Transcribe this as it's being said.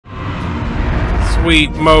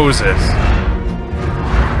Sweet Moses.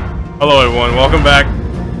 Hello everyone, welcome back.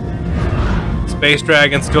 Space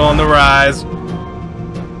Dragon still on the rise.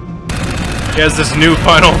 He has this new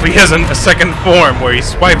final, he has a second form where he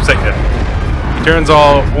swipes at you. He turns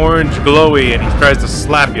all orange glowy and he tries to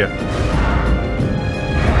slap you.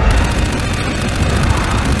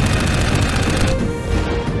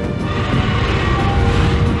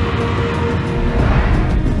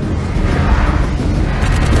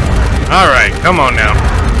 Alright, come on now.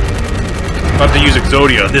 About to use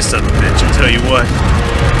Exodia, this son of a bitch, I'll tell you what.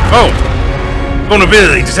 Oh!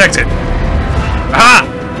 Vulnerability detected! Aha!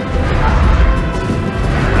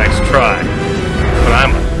 Nice try. But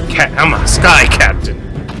I'm a sky captain.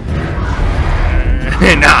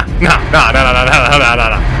 Nah.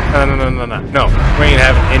 No, we ain't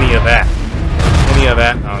having any of that. Any of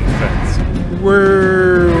that nonsense.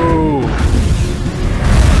 Whoa!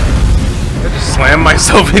 I just slammed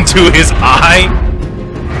myself into his eye?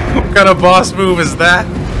 What kind of boss move is that?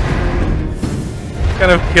 What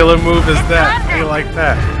kind of killer move is that? How do you like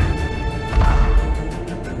that?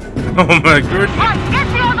 Oh my goodness. Get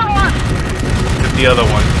the other one! Get the other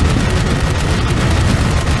one.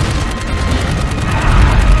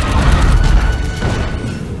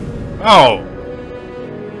 Oh!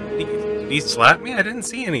 Did he slap me? I didn't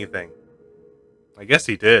see anything. I guess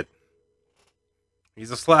he did. He's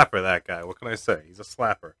a slapper, that guy. What can I say? He's a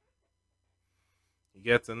slapper. He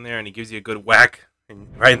gets in there and he gives you a good whack and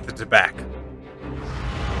right into the back.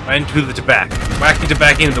 Right into the tobacco. Wacky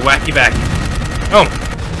tobacco into the wacky back. Oh!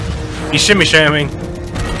 He's shimmy shamming.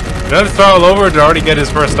 Did I start all over or did I already get his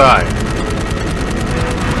first eye?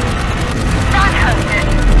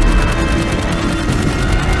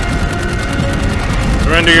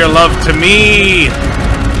 Surrender your love to me!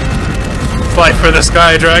 Fight for the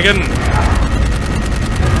Sky Dragon!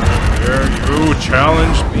 Dare you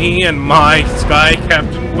challenge me and my Sky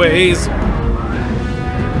Captain ways?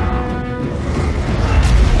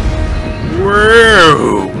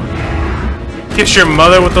 Whoa! Kiss your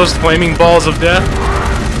mother with those flaming balls of death?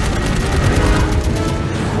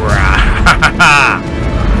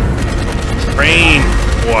 Train,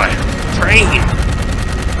 boy. Train!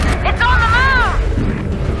 It's on the move!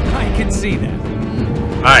 I can see that.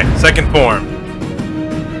 Alright, second form.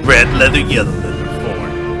 Red leather, yellow leather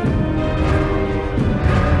form.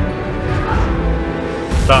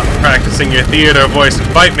 Stop practicing your theater voice and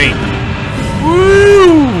fight me!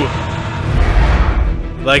 Woo!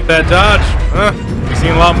 You like that dodge? Huh? We've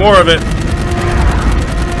seen a lot more of it.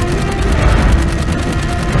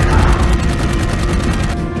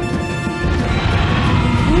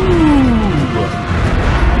 Ooh.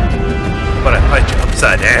 But I fight you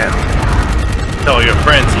upside down. Tell your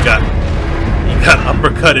friends you got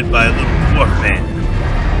uppercutted by a little dwarf man.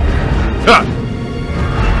 Ha!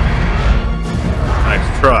 Nice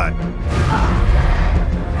try.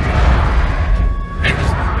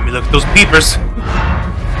 Let me look at those peepers.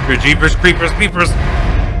 Your jeepers, creepers, peepers.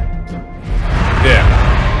 Yeah.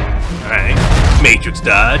 Alright. Matrix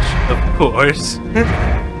dodge, of course.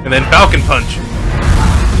 And then Falcon punch.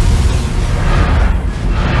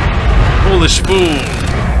 Foolish fool.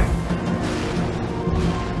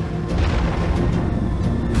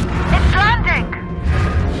 It's landing!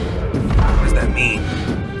 What does that mean?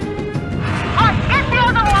 Get the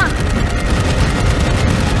other one!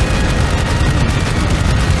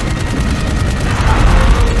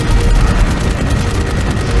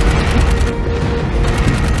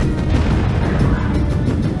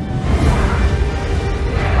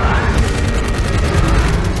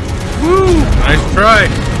 Woo! Nice try.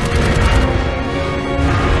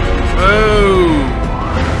 Oh!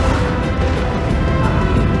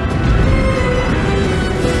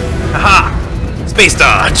 Haha! Space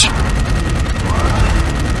dodge!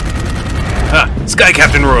 Ah, Sky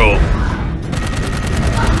Captain roll!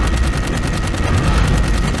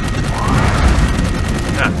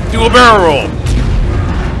 Ah, do a barrel roll!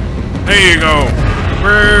 There you go!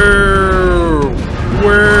 Whoa!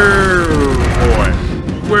 Whoa, boy!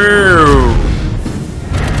 Whoa!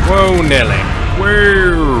 Whoa, Nelly!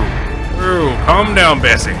 Whoa! Whoa! Calm down,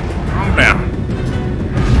 Bessie! Calm down!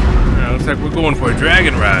 Looks like we're going for a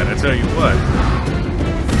dragon ride, I tell you what.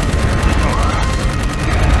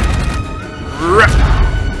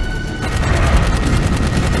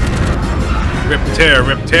 Rip tear,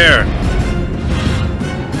 rip tear.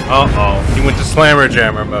 Uh-oh, he went to slammer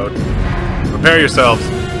jammer mode. Prepare yourselves.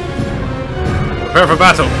 Prepare for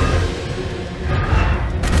battle.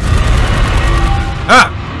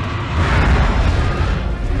 Ah!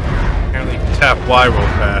 Apparently you can tap Y real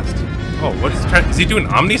fast. Oh, what is he trying? Is he doing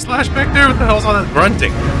Omni Slash back there? What the hell is all that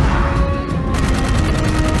grunting?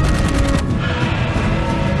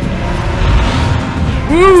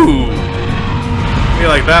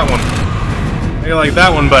 that one? How you like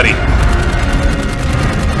that one, buddy?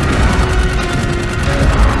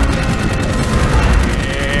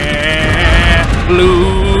 Yeah, loser.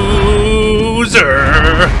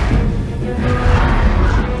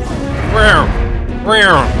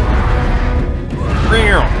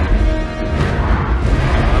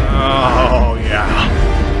 Oh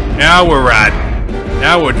yeah. Now we're riding.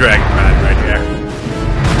 Now we're dragon riding right here.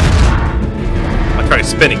 I'll try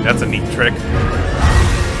spinning. That's a neat trick.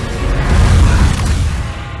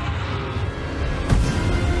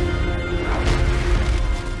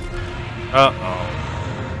 Uh-oh.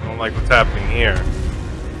 I don't like what's happening here.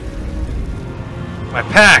 My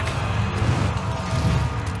pack!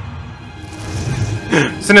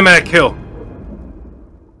 Cinematic kill.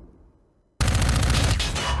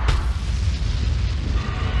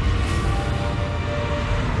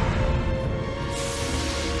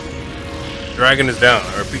 Dragon is down.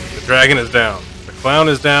 I repeat, the dragon is down. The clown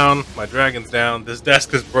is down. My dragon's down. This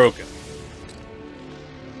desk is broken.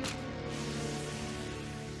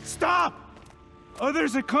 Stop!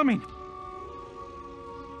 Others are coming.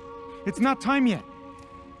 It's not time yet.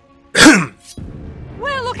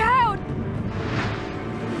 Will, look out!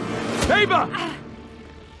 Ava!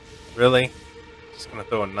 Really? Just gonna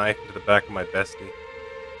throw a knife into the back of my bestie.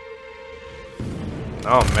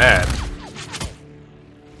 Oh, I'm mad.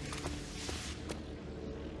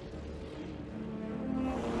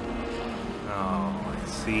 Oh, I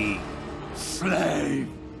see. Slave!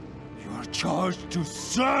 You are charged to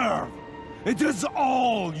serve! It is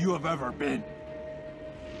all you have ever been!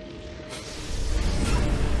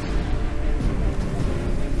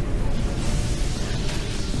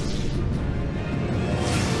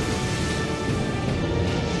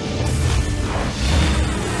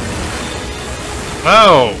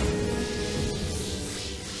 Oh!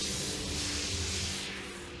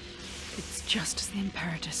 It's just as the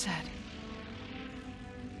Imperator said.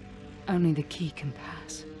 Only the key can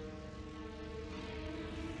pass.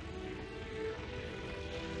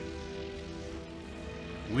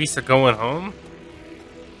 Risa going home?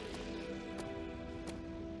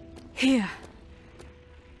 Here.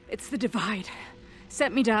 It's the divide.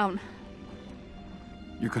 Set me down.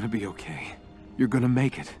 You're gonna be okay. You're gonna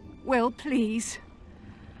make it. Will, please.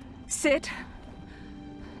 Sit.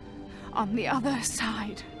 On the other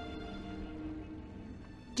side.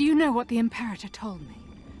 Do you know what the Imperator told me?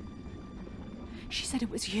 She said it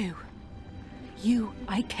was you. You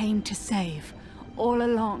I came to save, all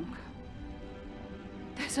along.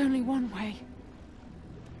 There's only one way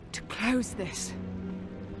to close this.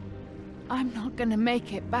 I'm not gonna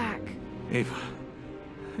make it back. Ava.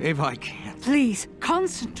 Ava, I can't. Please,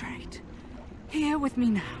 concentrate. Here with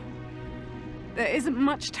me now. There isn't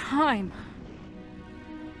much time.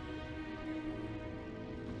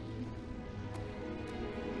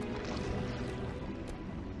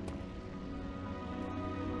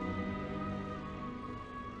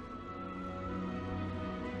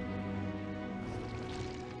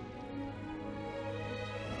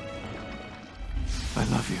 I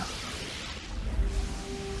love you.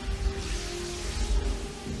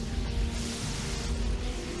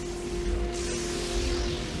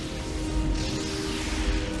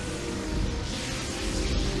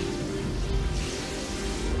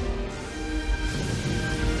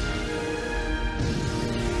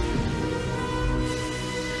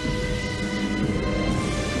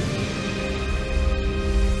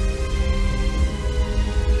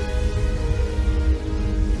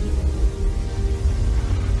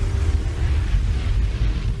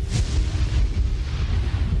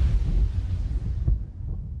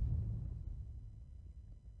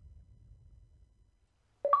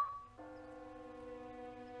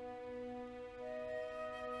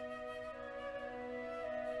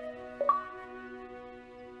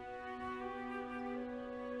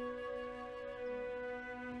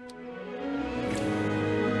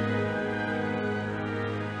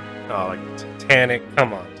 Oh, like Titanic.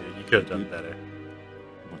 Come on, dude. You could have done better.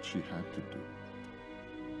 What she had to do.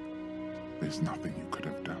 There's nothing you could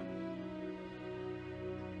have done.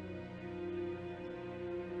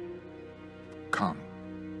 Come.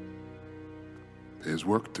 There's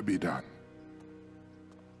work to be done.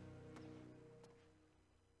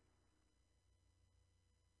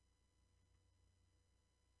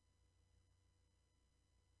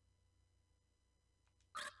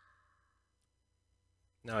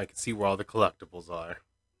 Now I can see where all the collectibles are.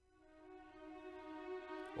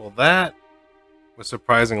 Well, that was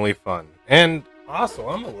surprisingly fun. And also,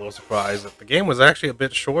 I'm a little surprised that the game was actually a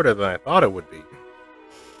bit shorter than I thought it would be.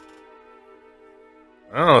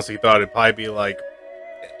 I honestly thought it'd probably be like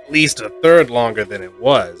at least a third longer than it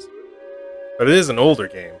was. but it is an older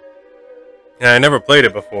game, and I never played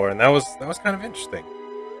it before, and that was kind of interesting.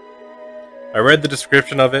 I read the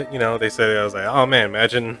description of it. You know, they said, I was like, oh man,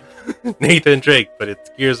 imagine Nathan Drake, but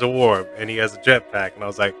it's Gears of War, and he has a jetpack, and I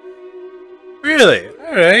was like, really?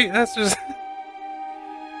 All right, that's just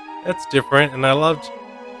that's different, and I loved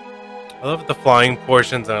the flying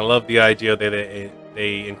portions, and I love the idea that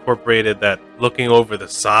they incorporated that looking over the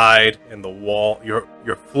side and the wall, your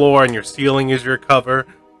floor and your ceiling is your cover,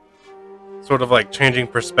 sort of like changing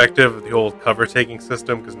perspective of the old cover taking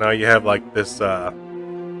system, because now you have like this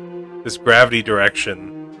this gravity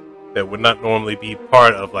direction that would not normally be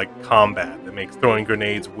part of like combat, that makes throwing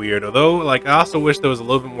grenades weird. Although, like, I also wish there was a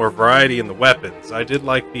little bit more variety in the weapons. I did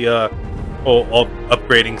like the whole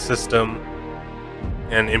upgrading system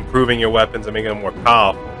and improving your weapons and making them more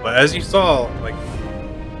powerful. But as you saw, like,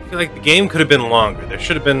 I feel like the game could have been longer. There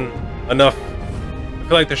should have been enough. I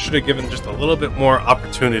feel like they should have given just a little bit more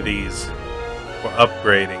opportunities for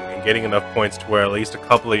upgrading and getting enough points to where at least a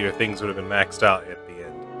couple of your things would have been maxed out at the end.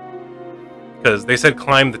 Because they said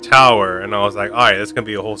climb the tower, and I was like, alright, that's going to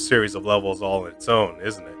be a whole series of levels all on its own,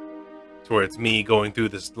 isn't it? To where it's me going through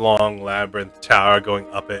this long labyrinth tower, going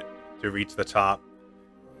up it to reach the top.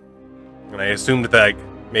 And I assumed that, like,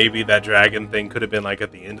 maybe that dragon thing could have been like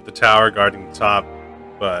at the end of the tower guarding the top.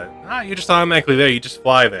 But, you're just automatically there, you just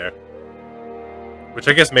fly there. Which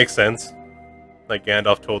I guess makes sense. Like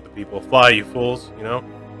Gandalf told the people, fly you fools, you know?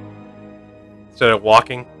 Instead of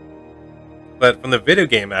walking. But from the video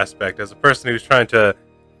game aspect, as a person who's trying to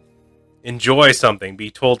enjoy something,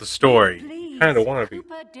 be told a story, Please, kind of want to be.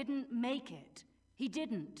 Cooper didn't make it. He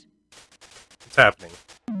didn't. What's happening?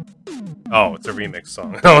 Oh, it's a remix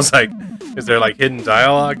song. I was like, is there like hidden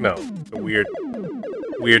dialogue? No, it's a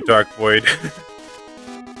weird Dark Void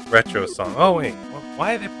retro song. Oh wait,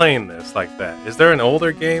 why are they playing this like that? Is there an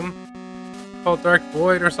older game called Dark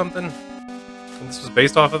Void or something? And this was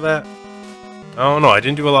based off of that? I don't know. I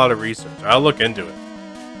didn't do a lot of research. I'll look into it.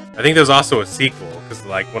 I think there's also a sequel, because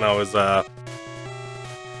like when I was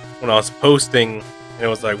posting, and it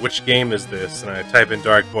was like, which game is this? And I type in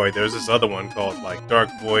Dark Void. There's this other one called like Dark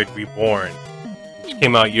Void Reborn, which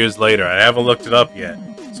came out years later. I haven't looked it up yet,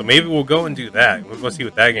 so maybe we'll go and do that. We'll go see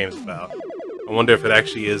what that game's about. I wonder if it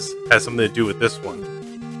actually has something to do with this one.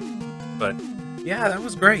 But yeah, that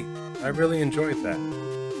was great. I really enjoyed that.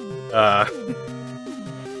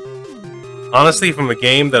 Honestly, from a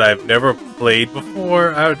game that I've never played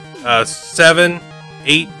before, I would 7,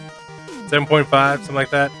 8, 7.5, something like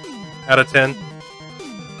that, out of 10.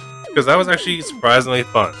 Because that was actually surprisingly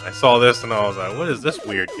fun. I saw this and I was like, what is this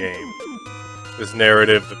weird game? This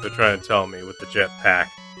narrative that they're trying to tell me with the jetpack,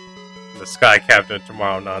 the Sky Captain of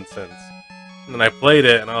Tomorrow nonsense. And then I played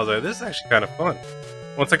it and I was like, this is actually kind of fun.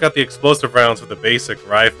 Once I got the explosive rounds with the basic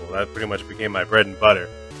rifle, that pretty much became my bread and butter.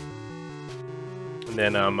 And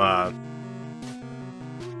then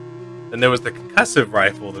there was the concussive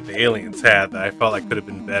rifle that the aliens had that I felt like could have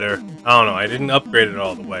been better. I don't know. I didn't upgrade it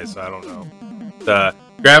all the way, so I don't know. The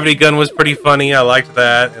gravity gun was pretty funny. I liked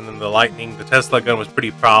that. And then the Tesla gun was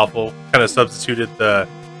pretty powerful. Kind of substituted the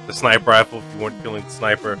sniper rifle if you weren't feeling the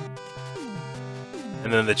sniper.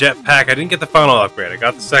 And then the jetpack, I didn't get the final upgrade. I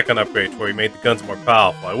got the second upgrade where he made the guns more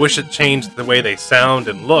powerful. I wish it changed the way they sound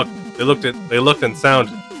and look. They looked and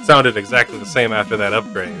sounded exactly the same after that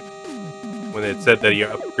upgrade. When it said that you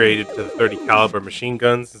upgraded to the 30 caliber machine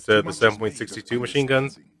guns instead of the 7.62 machine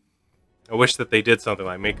guns. I wish that they did something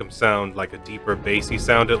like make them sound like a deeper bassy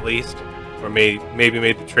sound at least, or maybe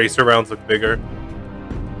made the tracer rounds look bigger.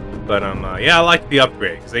 But yeah, I liked the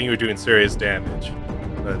upgrade because then you were doing serious damage.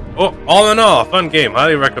 But all in all, a fun game.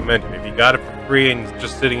 Highly recommend it. If you got it for free and it's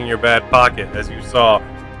just sitting in your back pocket, as you saw,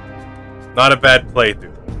 not a bad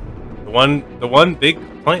playthrough. The one big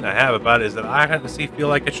complaint I have about it is that I honestly feel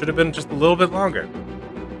like it should have been just a little bit longer.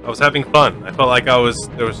 I was having fun. I felt like there was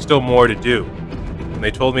still more to do. When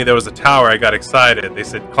they told me there was a tower, I got excited. They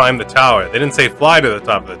said climb the tower. They didn't say fly to the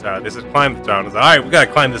top of the tower. They said climb the tower. And I was like, alright, we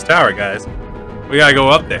gotta climb this tower, guys. We gotta go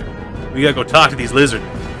up there. We gotta go talk to these lizards.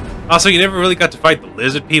 Also, you never really got to fight the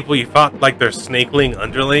lizard people. You fought like their snakeling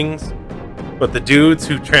underlings. But the dudes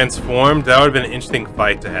who transformed, that would have been an interesting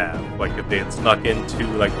fight to have. Like if they had snuck into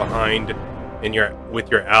like behind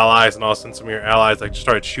with your allies, and all of a sudden some of your allies like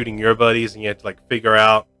started shooting your buddies, and you had to like figure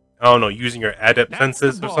out, I don't know, using your adept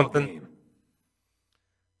senses or something.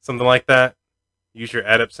 Something like that. Use your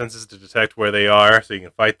adept senses to detect where they are so you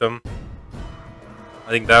can fight them.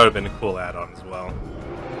 I think that would have been a cool add-on as well.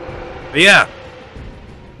 But yeah,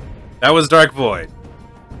 that was Dark Void.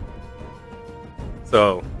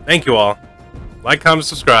 So, thank you all. Like, comment,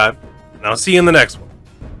 subscribe, and I'll see you in the next one.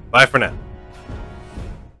 Bye for now.